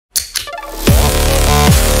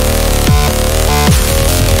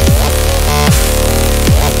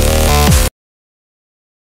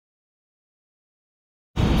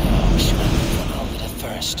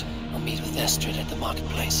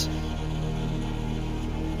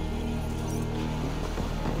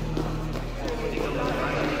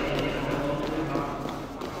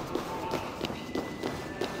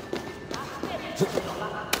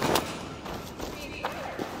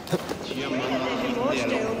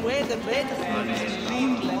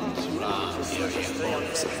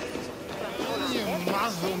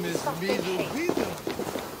Mazlum is middle.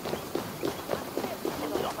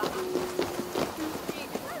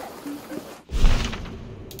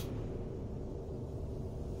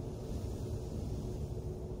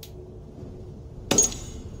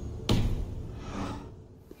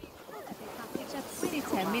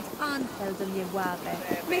 Mit anhällen je ware.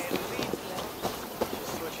 Minst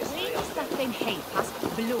att den heipas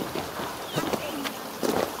blodet.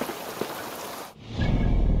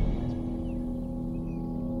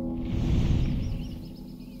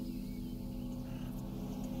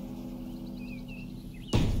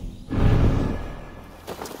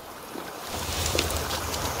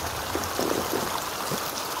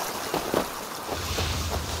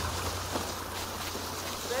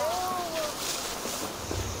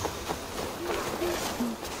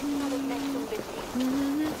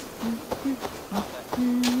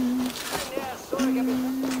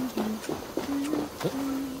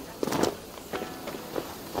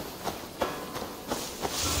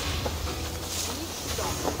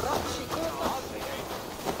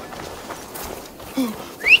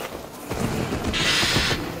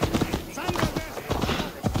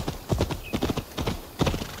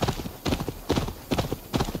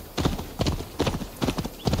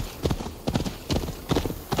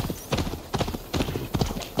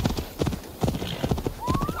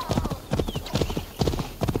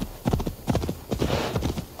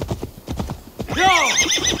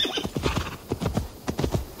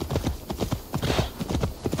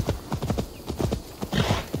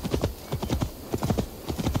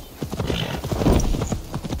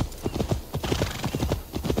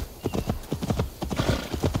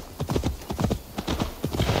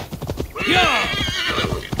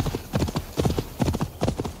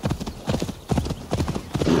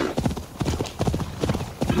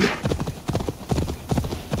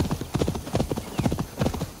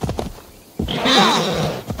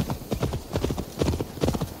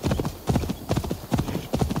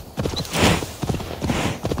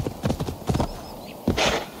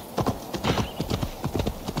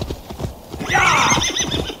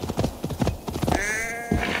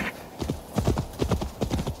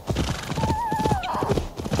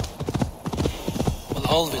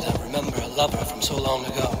 Olvid, I remember a lover from so long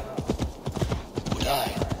ago. Would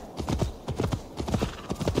I?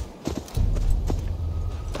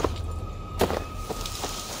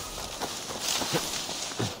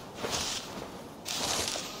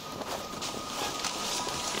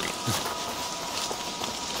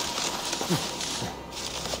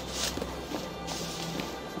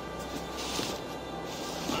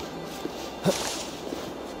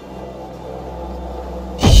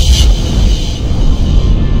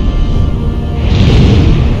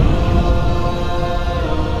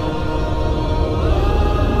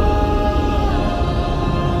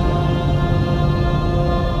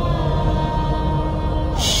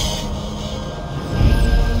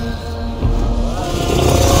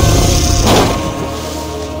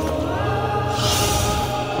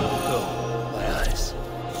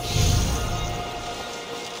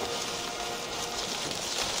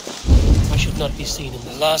 Not be seen in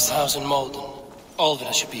the last house in Malden.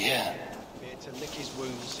 Olvid should be here. Here to lick his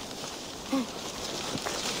wounds.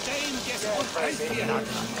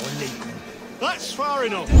 That's far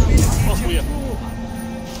enough. Off with you.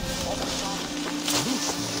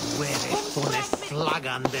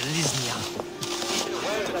 Flagan de Liznia.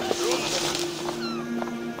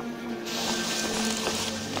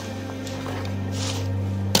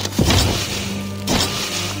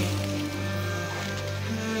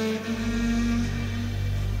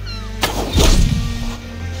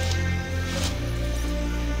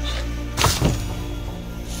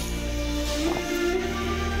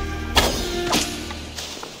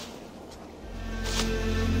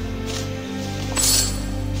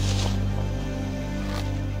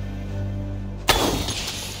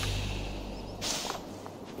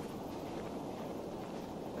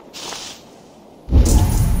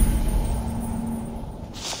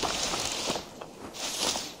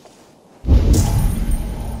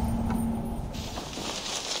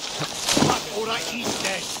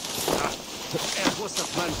 What's the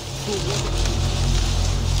plan?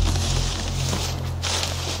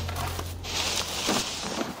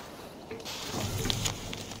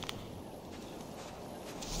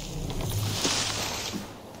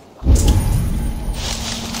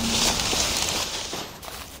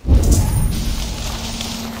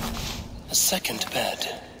 A second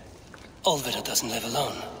bed. Olvid doesn't live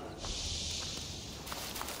alone.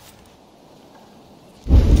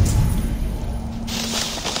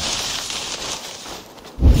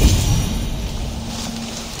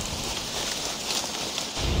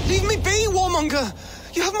 warmonger!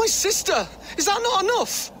 You have my sister! Is that not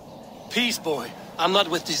enough? Peace, boy. I'm not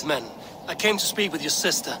with these men. I came to speak with your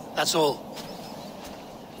sister, that's all.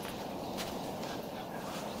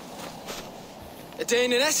 A day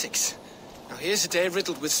in Essex. Now here's a day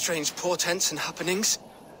riddled with strange portents and happenings.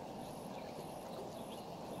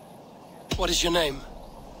 What is your name?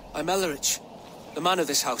 I'm Ellerich, the man of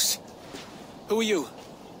this house. Who are you?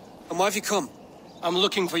 And why have you come? I'm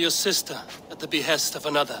looking for your sister, at the behest of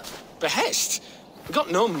another. Behest? We've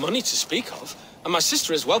got no money to speak of, and my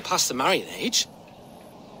sister is well past the marrying age.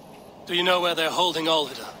 Do you know where they're holding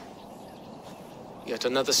Alvida? Yet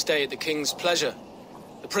another stay at the King's pleasure.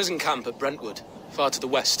 The prison camp at Brentwood, far to the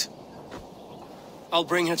west. I'll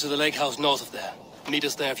bring her to the lake house north of there. Meet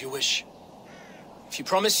us there if you wish. If you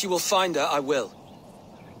promise you will find her, I will.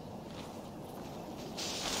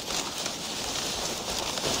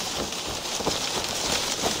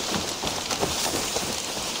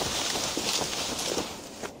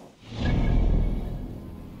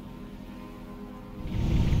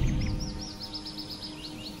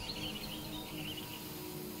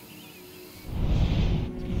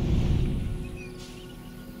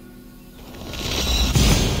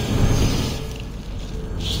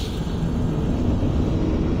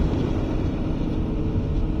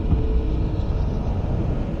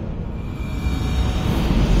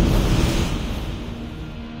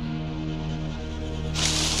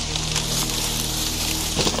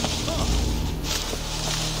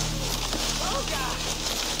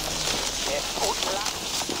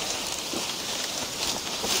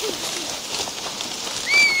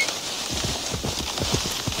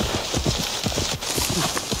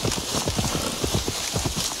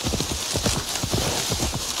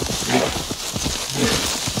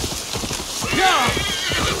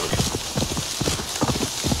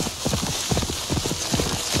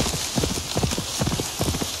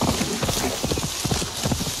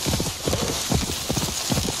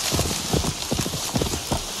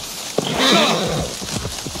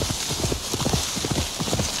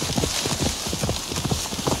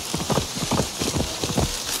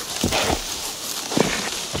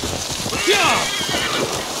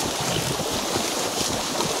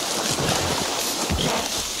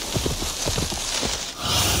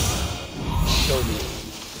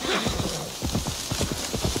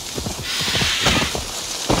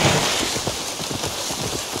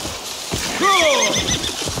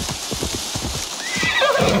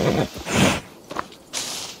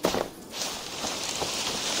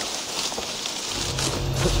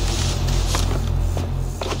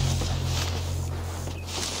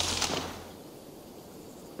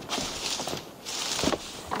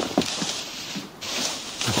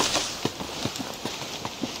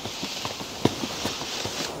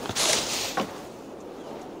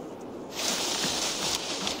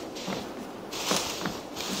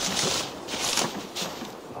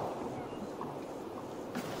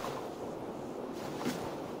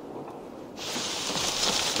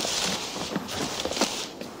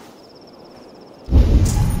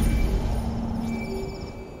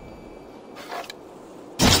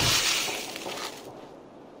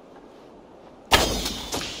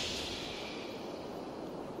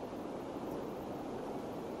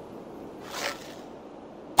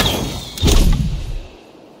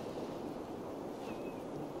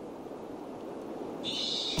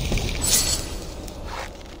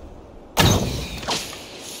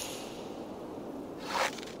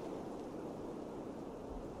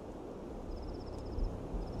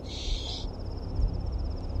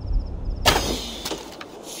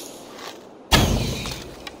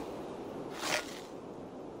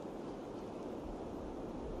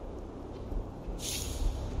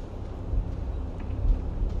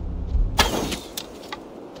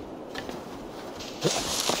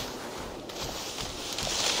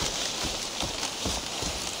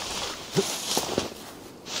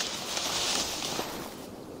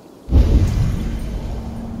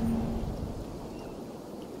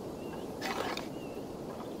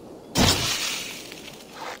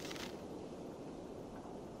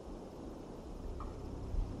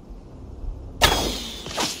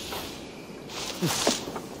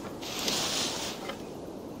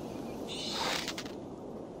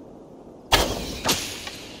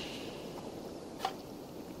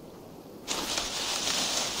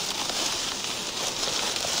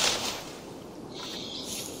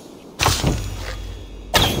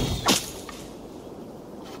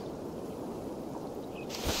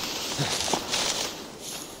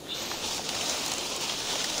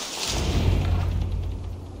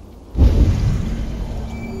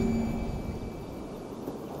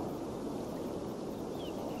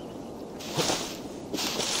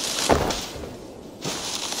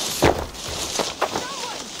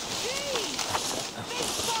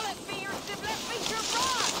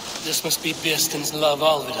 This must be Beaston's love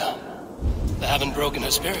Alvida. They haven't broken her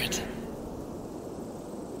spirit.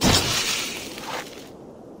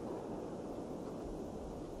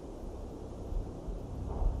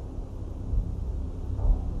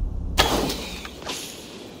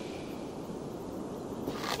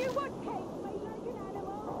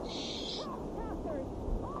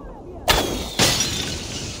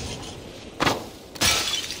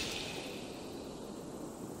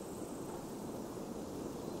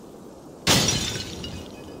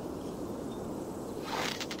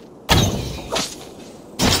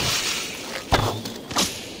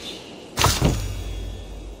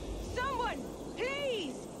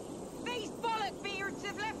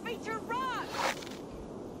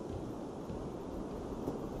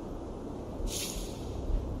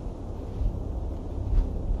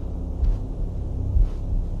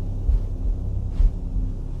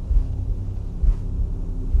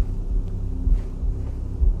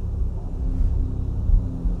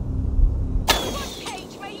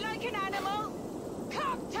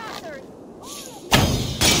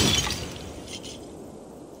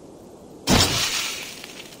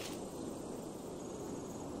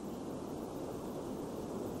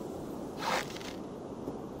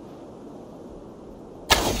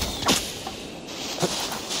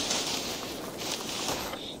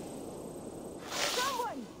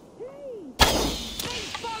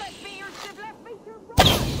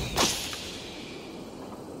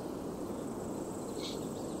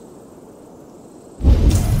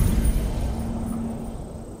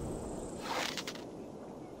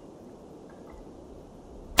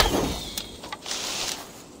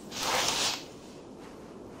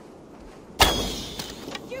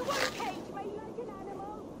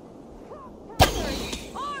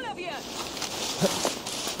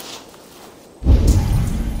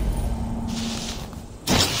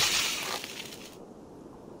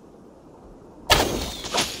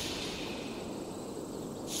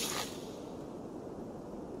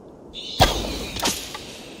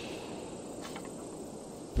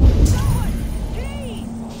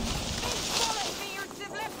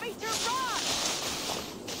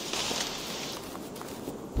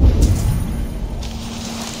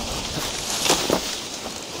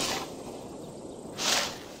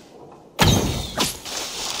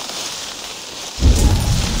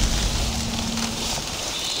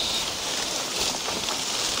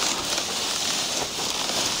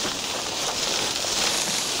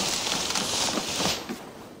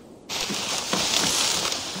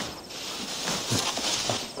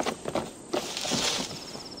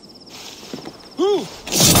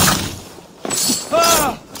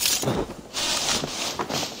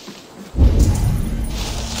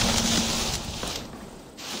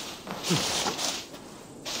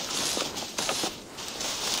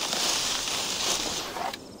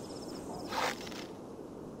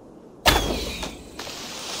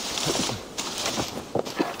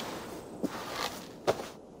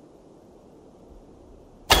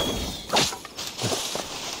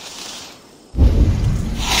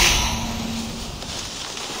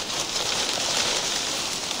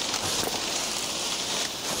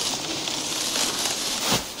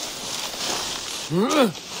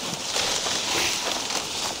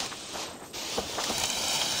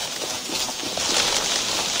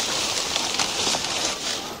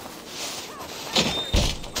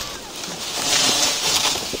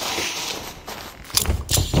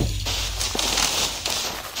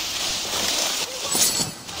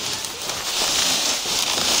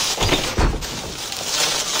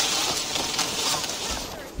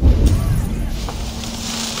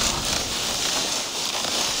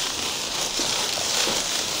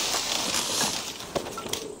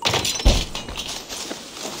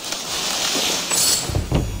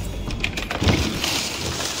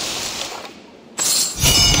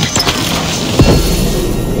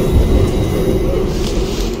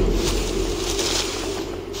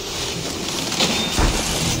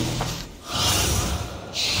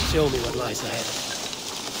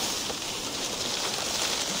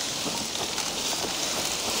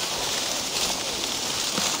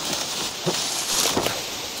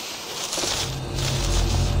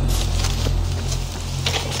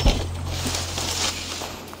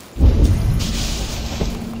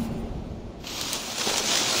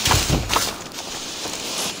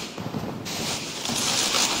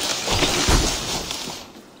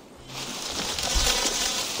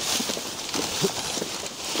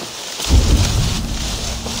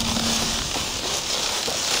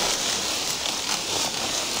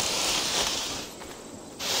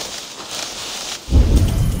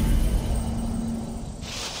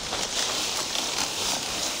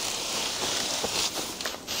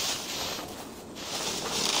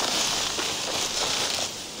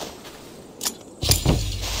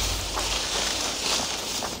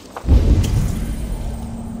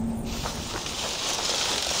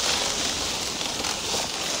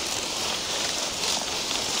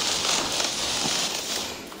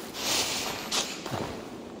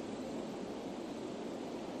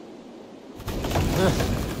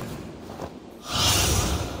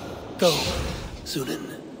 Go, Sunan.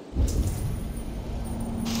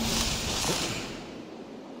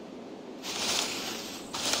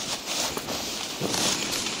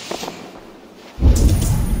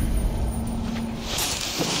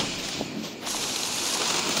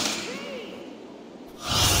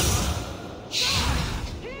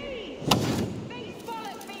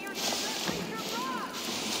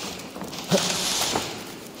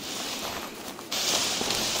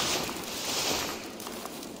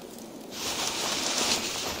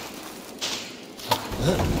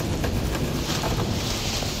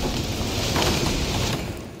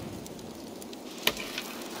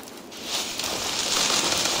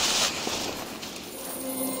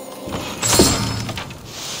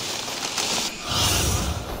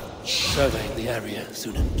 Surveying the area,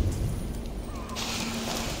 Sunan.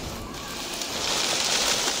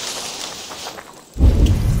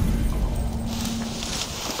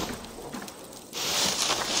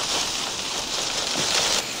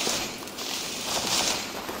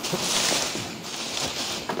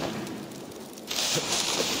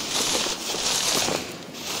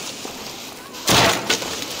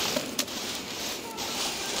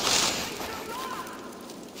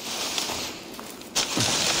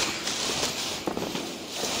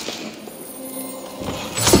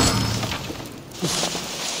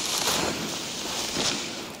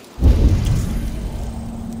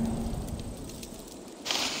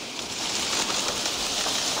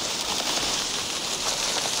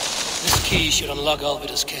 This key should unlock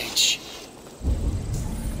Alvida's cage.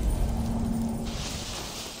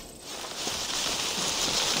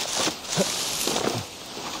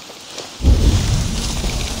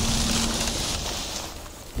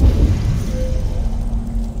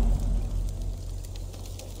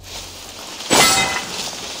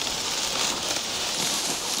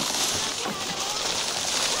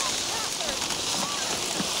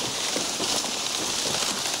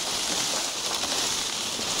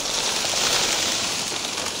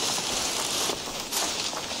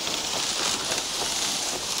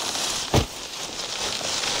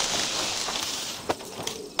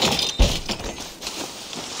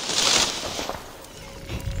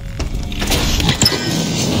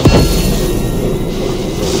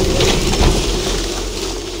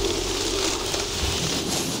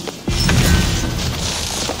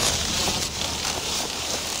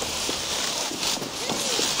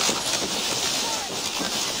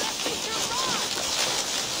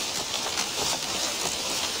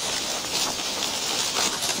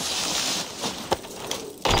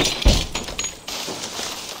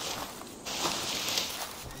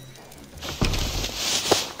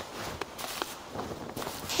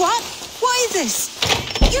 What? What is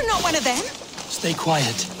this? You're not one of them? Stay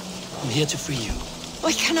quiet. I'm here to free you.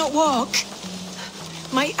 I cannot walk.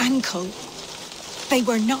 My ankle. They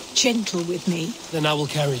were not gentle with me. Then I will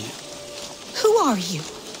carry you. Who are you?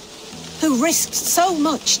 Who risked so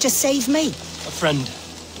much to save me? A friend.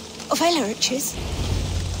 Of Ellerch's?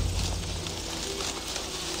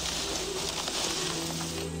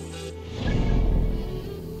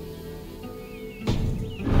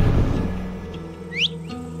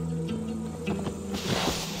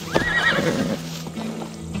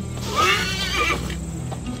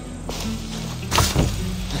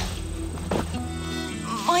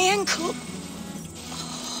 My ankle.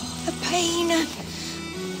 Oh, the pain.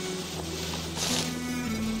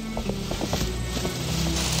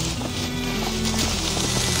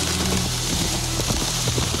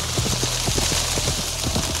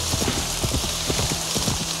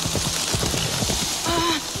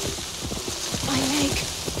 My leg.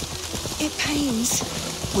 It pains.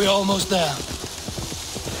 We're almost there.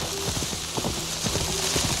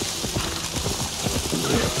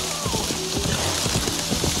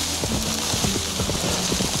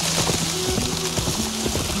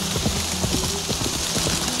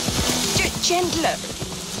 Gentler.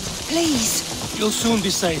 Please. You'll soon be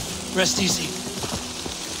safe. Rest easy.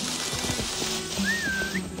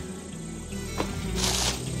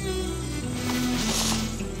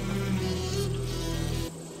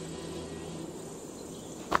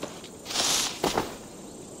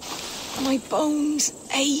 My bones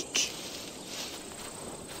ache.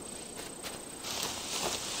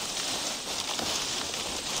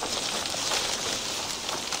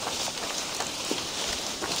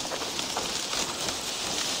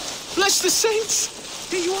 Bless the saints!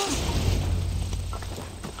 Here you are.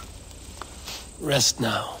 Rest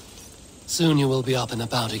now. Soon you will be up and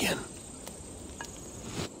about again.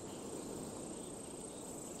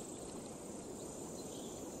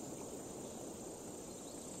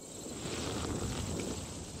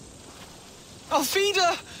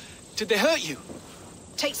 Alfida! Did they hurt you?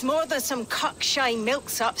 Takes more than some cockshy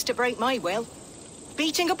milksops to break my will.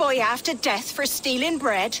 Beating a boy half to death for stealing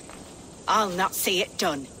bread? I'll not see it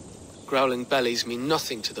done. Growling bellies mean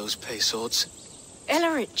nothing to those pay swords.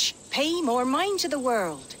 Ellerich, pay more mind to the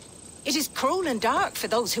world. It is cruel and dark for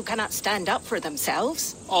those who cannot stand up for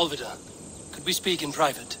themselves. Alvida, could we speak in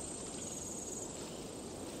private?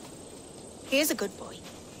 He is a good boy,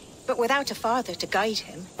 but without a father to guide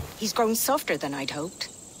him, he's grown softer than I'd hoped.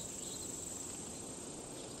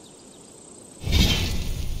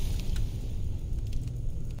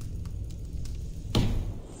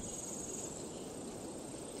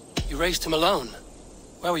 You raised him alone.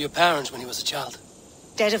 Where were your parents when he was a child?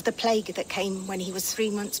 Dead of the plague that came when he was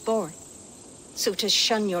 3 months born. So to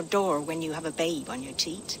shun your door when you have a babe on your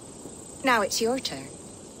teat. Now it's your turn.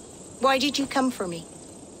 Why did you come for me?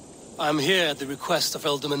 I'm here at the request of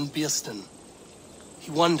Ealdorman Bierston.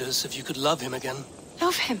 He wonders if you could love him again.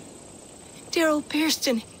 Love him. Dear old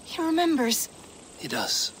Bierston, he remembers. He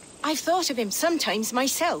does. I've thought of him sometimes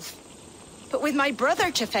myself. But with my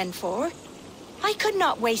brother to fend for, I could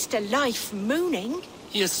not waste a life mooning.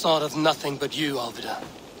 He has thought of nothing but you, Alvida.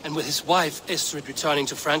 And with his wife, Estrid, returning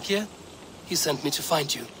to Francia, he sent me to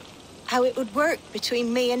find you. How it would work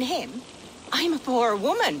between me and him? I'm a poor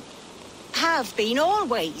woman. Have been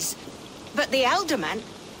always. But the Alderman...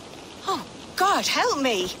 Oh, God, help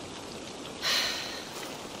me!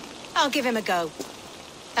 I'll give him a go.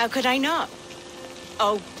 How could I not?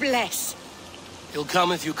 Oh, bless. He'll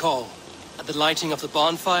come if you call. At the lighting of the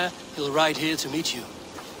bonfire, he'll ride here to meet you.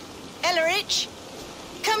 Ellerich,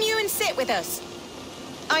 come you and sit with us.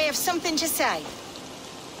 I have something to say.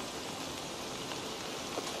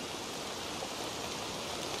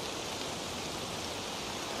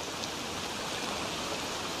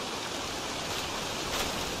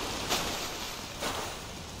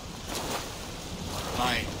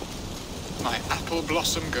 My apple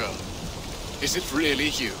blossom girl. Is it really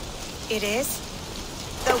you? It is.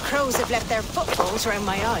 Though crows have left their footballs round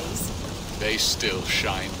my eyes. They still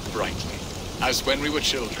shine brightly, as when we were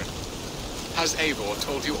children. Has Eivor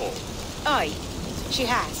told you all? Aye, she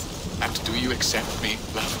has. And do you accept me,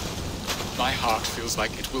 love? My heart feels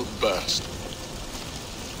like it will burst.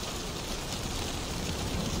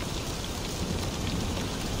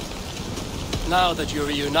 Now that you're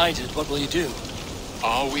reunited, what will you do?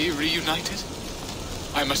 Are we reunited?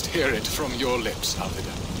 I must hear it from your lips,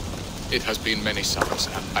 Alvida. It has been many summers,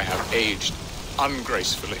 and I have aged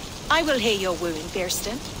ungracefully. I will hear your wooing,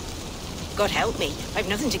 Bierston. God help me, I've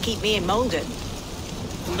nothing to keep me in Malden.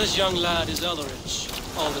 And this young lad is Ellerich,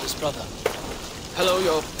 Alvida's brother. Hello,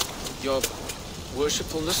 your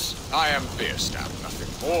worshipfulness. I am Bierstam,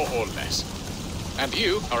 nothing more or less. And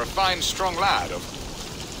you are a fine, strong lad of...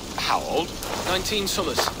 how old? 19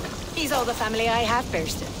 summers. He's all the family I have,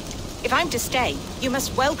 Bierston. If I'm to stay, you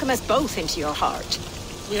must welcome us both into your heart.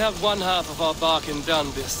 We have one half of our bargain done,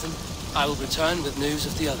 Bierston. I will return with news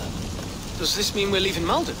of the other. Does this mean we're leaving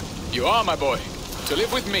Malden? You are, my boy, to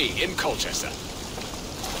live with me in Colchester.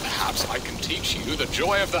 Perhaps I can teach you the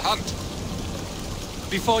joy of the hunt.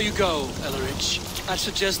 Before you go, Ellerich, I'd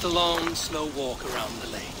suggest a long, slow walk around the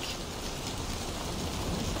lake.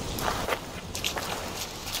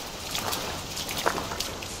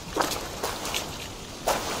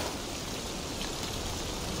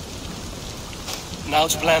 Now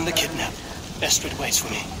to plan the kidnap. Estrid waits for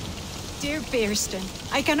me. Dear Bierston,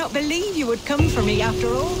 I cannot believe you would come for me after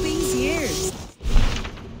all these years.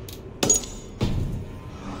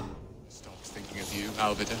 Stop thinking of you,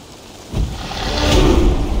 Alvida.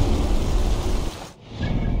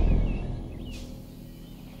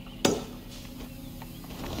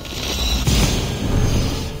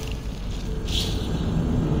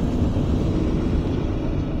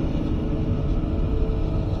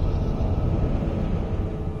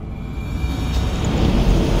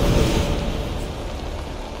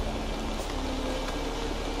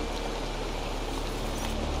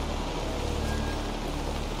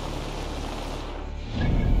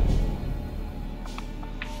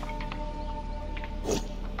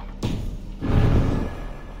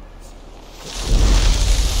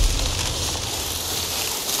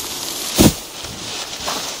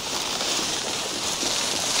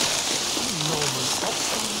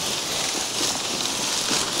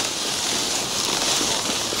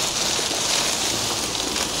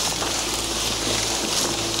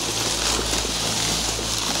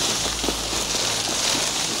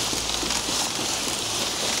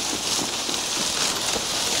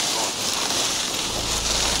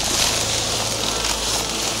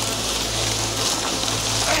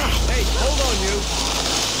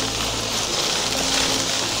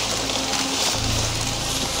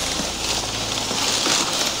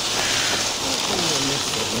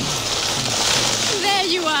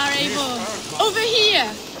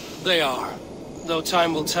 They are. Though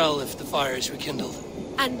time will tell if the fire is rekindled.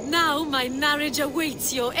 And now my marriage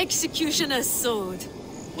awaits your executioner's sword.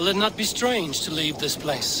 Will it not be strange to leave this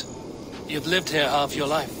place? You've lived here half your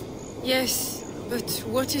life. Yes, but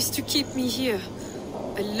what is to keep me here?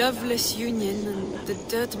 A loveless union and the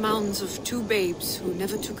dirt mounds of two babes who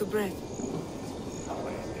never took a breath.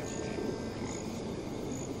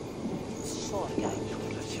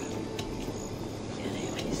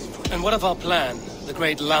 And what of our plan, the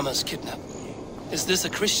great Lamma's kidnap? Is this a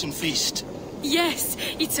Christian feast? Yes,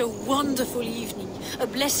 it's a wonderful evening, a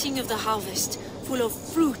blessing of the harvest, full of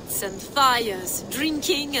fruits and fires,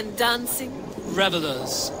 drinking and dancing.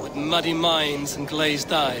 Revelers with muddy minds and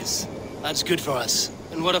glazed eyes. That's good for us.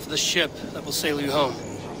 And what of the ship that will sail you home?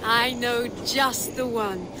 I know just the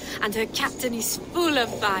one, and her captain is full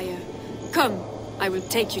of fire. Come, I will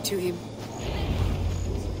take you to him.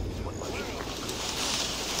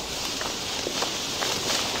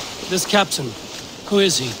 This captain, who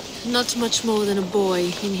is he? Not much more than a boy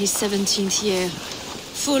in his 17th year,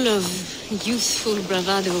 full of youthful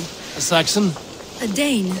bravado. A Saxon? A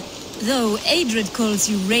Dane. Though Adred calls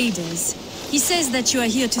you raiders, he says that you are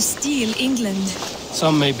here to steal England.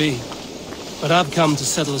 Some may be. But I've come to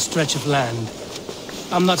settle a stretch of land.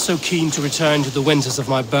 I'm not so keen to return to the winters of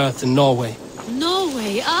my birth in Norway.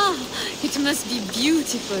 Norway, it must be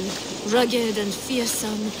beautiful. Rugged and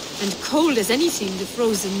fearsome, and cold as anything the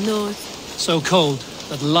frozen north. So cold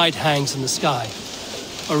that light hangs in the sky.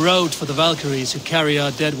 A road for the Valkyries who carry our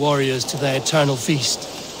dead warriors to their eternal feast.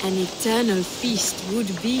 An eternal feast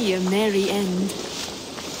would be a merry end.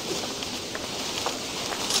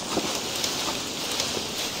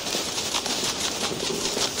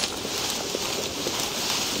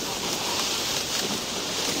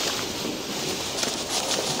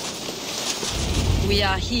 We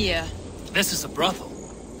are here. This is a brothel.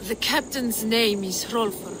 The captain's name is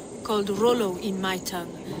Hrolfr, called Rollo in my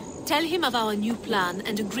tongue. Tell him of our new plan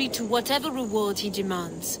and agree to whatever reward he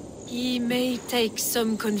demands. He may take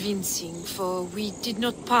some convincing, for we did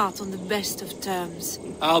not part on the best of terms.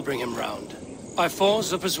 I'll bring him round. By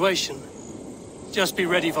force or persuasion. Just be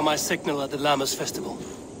ready for my signal at the Lammas festival.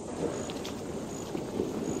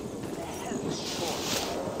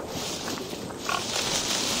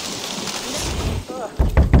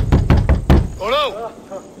 Hello!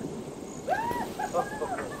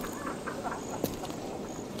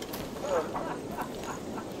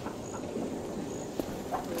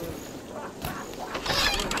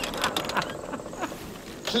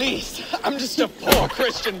 Please, I'm just a poor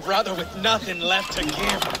Christian brother with nothing left to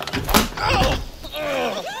give. Oh!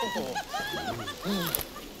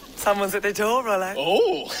 Someone's at the door, Rollo.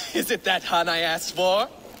 Oh, is it that hun I asked for?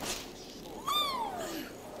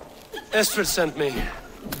 Estrid sent me.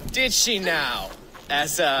 Did she now?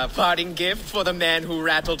 As a parting gift for the man who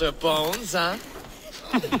rattled her bones, huh?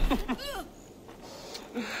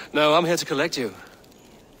 No, I'm here to collect you.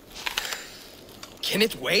 Can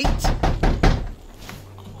it wait?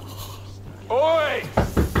 Oi!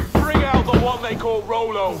 Bring out the one they call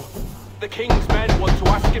Rollo. The king's men want to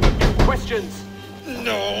ask him a few questions.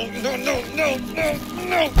 No.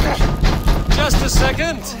 Just a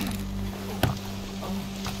second.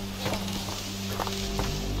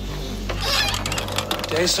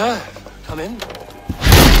 Day, sir. Come in.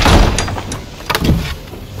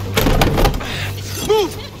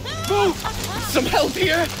 Move! Some help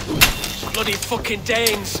here? Bloody fucking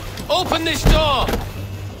Danes! Open this door!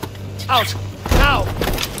 Out! Now!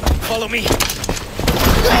 Follow me.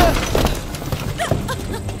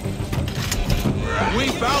 We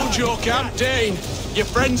found your camp, Dane. Your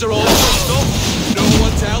friends are all trussed up. No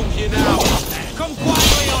one to help you now. Come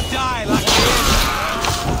quietly or die like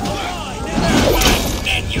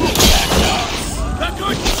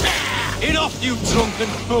Enough, you drunken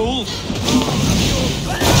fool!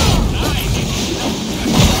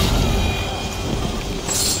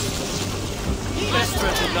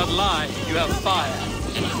 Estrid did not lie. You have fire.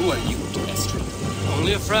 And who are you to Estrid?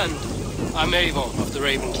 Only a friend. I'm Avon of the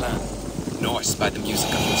Raven clan. Norse by the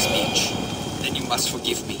music of your speech. Then you must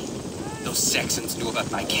forgive me. Those Saxons knew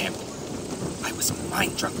about my camp. I was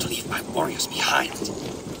mind drunk to leave my warriors behind.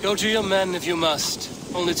 Go to your men if you must.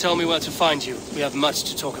 Only tell me where to find you. We have much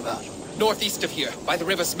to talk about. Northeast of here, by the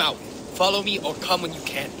river's mouth. Follow me or come when you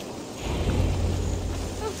can.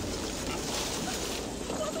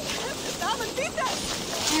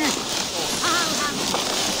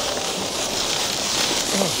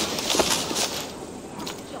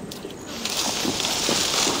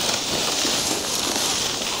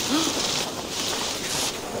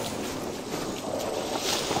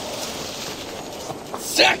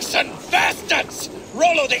 Saxon bastards!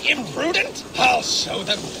 Rollo the imprudent? I'll show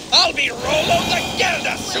them. I'll be Rollo the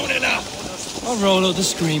Gerda soon enough. Or Rollo the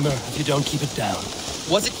Screamer, if you don't keep it down.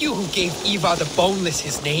 Was it you who gave Ivar the Boneless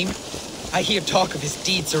his name? I hear talk of his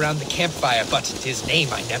deeds around the campfire, but his name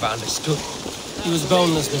I never understood. He was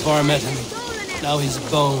boneless before I met him. Now he's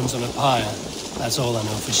bones on a pyre. That's all I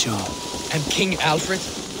know for sure. And King Alfred?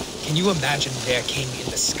 Can you imagine their king in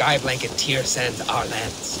the sky blanket tear sands our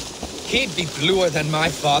lands? He'd be bluer than my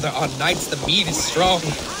father on nights the mead is strong.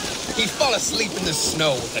 He'd fall asleep in the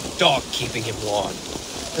snow with a dog keeping him warm.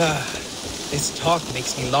 This talk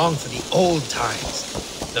makes me long for the old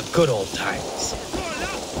times. The good old times.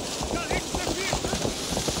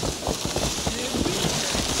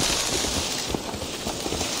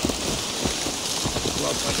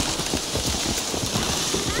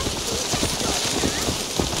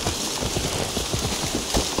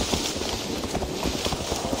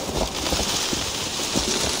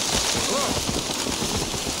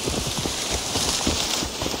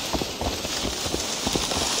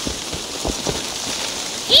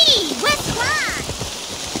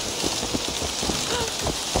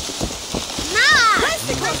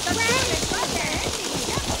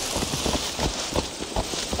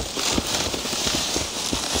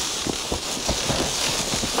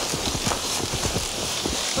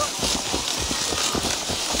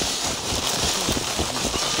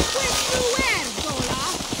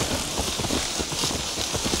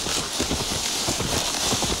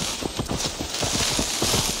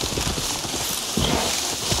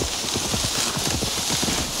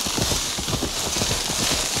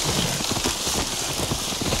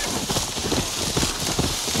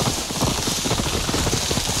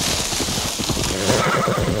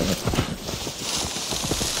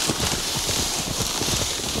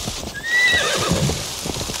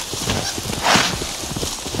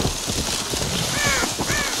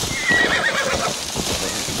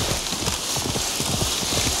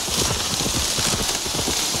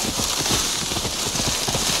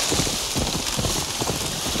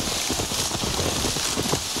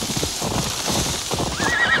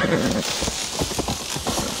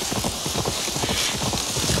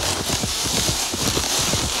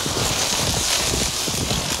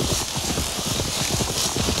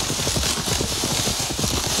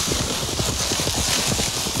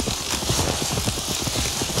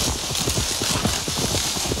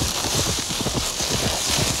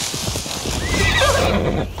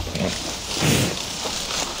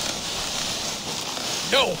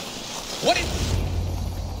 No! What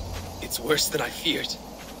is... It's worse than I feared.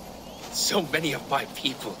 So many of my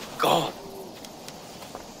people gone.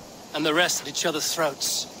 And the rest at each other's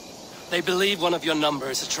throats. They believe one of your number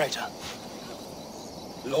is a traitor.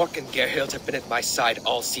 Lork and Gerhild have been at my side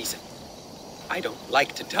all season. I don't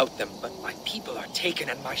like to doubt them, but my people are taken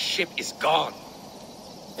and my ship is gone.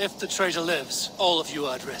 If the traitor lives, all of you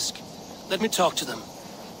are at risk. Let me talk to them.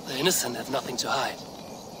 The innocent have nothing to hide.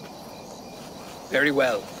 Very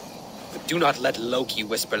well. But do not let Loki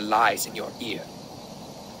whisper lies in your ear.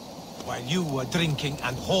 While you were drinking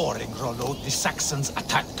and whoring, Rollo, the Saxons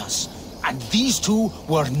attacked us. And these two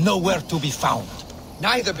were nowhere to be found.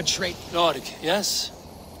 Neither betrayed... Lord, yes?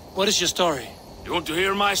 What is your story? You want to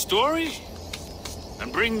hear my story?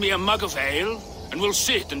 Then bring me a mug of ale, and we'll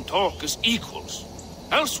sit and talk as equals.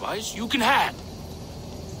 Elsewise, you can hang.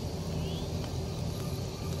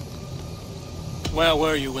 Where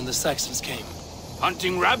were you when the Saxons came?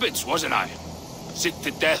 Hunting rabbits, wasn't I? Sick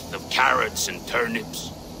to death of carrots and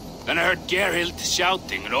turnips. Then I heard Gerhild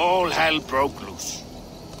shouting, and all hell broke loose.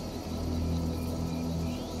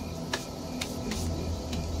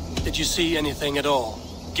 Did you see anything at all?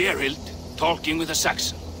 Gerhild talking with a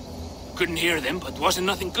Saxon. Couldn't hear them, but wasn't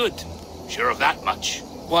nothing good. Sure of that much.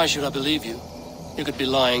 Why should I believe you? You could be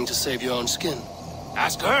lying to save your own skin.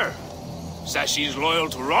 Ask her. Says she's loyal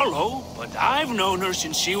to Rollo, but I've known her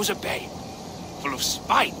since she was a babe. Full of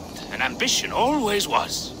spite and ambition, always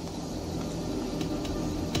was.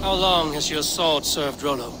 How long has your sword served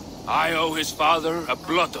Rollo? I owe his father a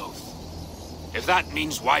blood oath. If that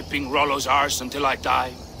means wiping Rollo's arse until I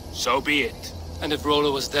die, so be it. And if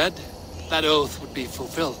Rollo was dead, that oath would be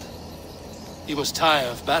fulfilled. He must tire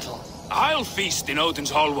of battle. I'll feast in Odin's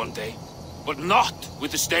hall one day, but not with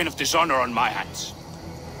the stain of dishonor on my hands.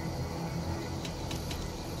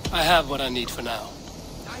 I have what I need for now.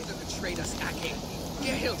 Neither betrayed us, Ake.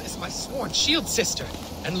 Gerhild is my sworn shield sister,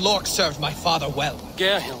 and Lork served my father well.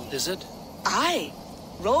 Gerhild, is it? Aye.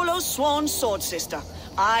 Rollo's sworn sword sister.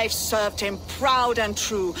 I've served him proud and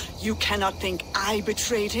true. You cannot think I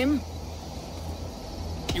betrayed him?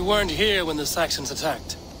 You weren't here when the Saxons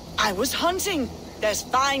attacked. I was hunting. There's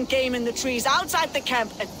fine game in the trees outside the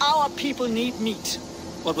camp, and our people need meat.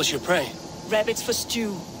 What was your prey? Rabbits for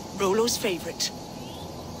stew, Rollo's favorite.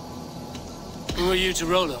 Who are you to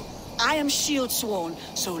Rollo? I am shield sworn,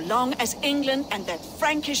 so long as England and that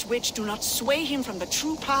Frankish witch do not sway him from the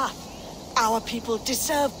true path. Our people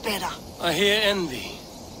deserve better. I hear envy.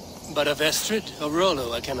 But of Estrid or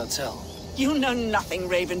Rollo, I cannot tell. You know nothing,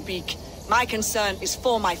 Ravenbeak. My concern is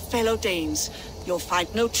for my fellow Danes. You'll find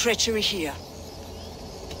no treachery here.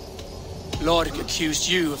 Lork accused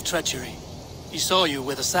you of treachery. He saw you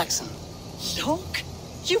with a Saxon. Lork?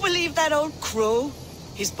 You believe that old crow?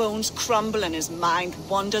 His bones crumble and his mind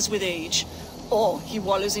wanders with age. Or he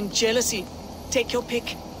wallows in jealousy. Take your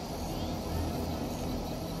pick.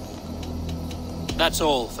 That's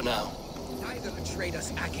all for now. Neither betrayed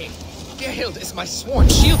us, Ake. Gerhild is my sworn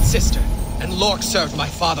shield sister, and Lork served my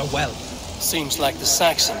father well. Seems like the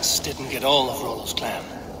Saxons didn't get all of Rollo's clan.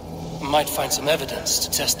 We might find some evidence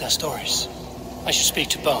to test their stories. I should speak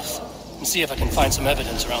to both, and see if I can find some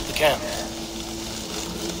evidence around the camp.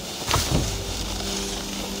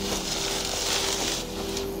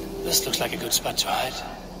 This looks like a good spot to hide.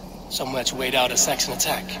 Somewhere to wait out a Saxon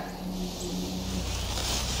attack.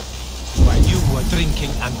 While you were drinking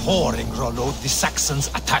and whoring, Rollo, the Saxons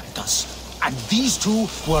attacked us. And these two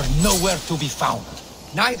were nowhere to be found.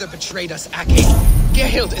 Neither betrayed us, Ake.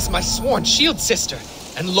 Gerhild is my sworn shield sister,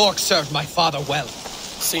 and Lork served my father well.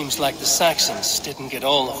 Seems like the Saxons didn't get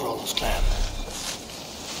all of Rollo's clan.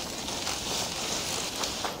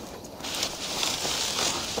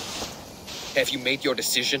 Have you made your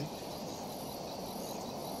decision?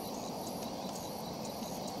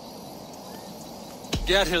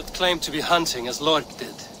 Gerhild claimed to be hunting as Lork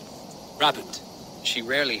did. Rabbit. She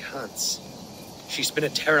rarely hunts. She's been a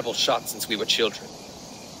terrible shot since we were children.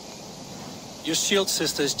 Your shield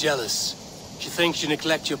sister is jealous. She thinks you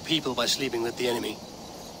neglect your people by sleeping with the enemy.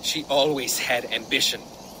 She always had ambition,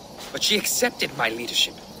 but she accepted my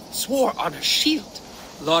leadership, swore on her shield.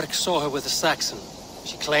 Lork saw her with a Saxon.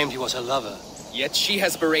 She claimed he was her lover. Yet she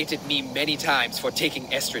has berated me many times for taking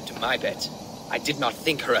Estrid to my bed. I did not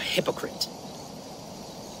think her a hypocrite.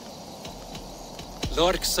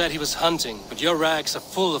 Lork said he was hunting, but your rags are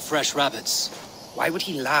full of fresh rabbits. Why would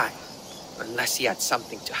he lie? Unless he had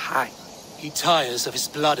something to hide. He tires of his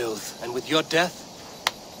blood oath, and with your death,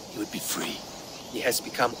 he would be free. He has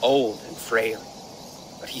become old and frail,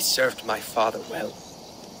 but he served my father well.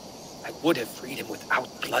 I would have freed him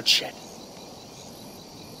without bloodshed.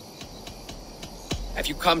 Have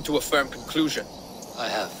you come to a firm conclusion? I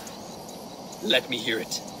have. Let me hear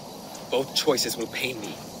it. Both choices will pain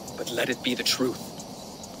me, but let it be the truth.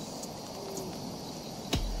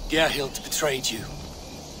 Gerhild betrayed you.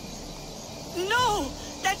 No!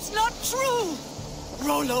 That's not true!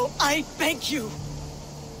 Rollo, I beg you!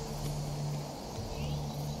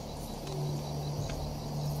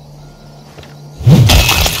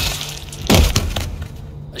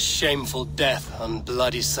 A shameful death on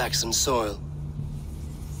bloody Saxon soil.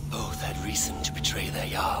 Both had reason to betray their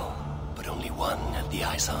Jarl, but only one had the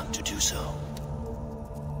eyes on to do so.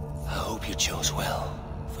 I hope you chose well,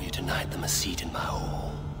 for you denied them a seat in my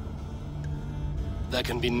hall. There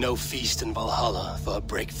can be no feast in Valhalla for a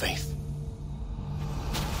break faith.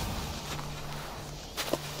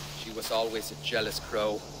 She was always a jealous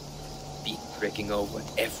crow, beak pricking over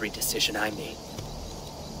every decision I made.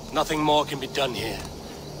 Nothing more can be done here,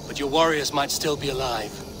 but your warriors might still be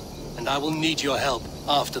alive, and I will need your help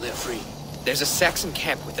after they're free. There's a Saxon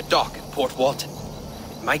camp with a dock at Port Walton.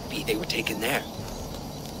 It might be they were taken there.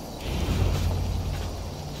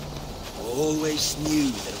 Always knew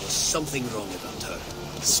there was something wrong about her.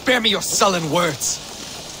 Spare me your sullen words!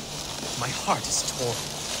 My heart is torn.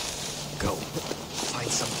 Go, find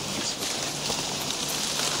something useful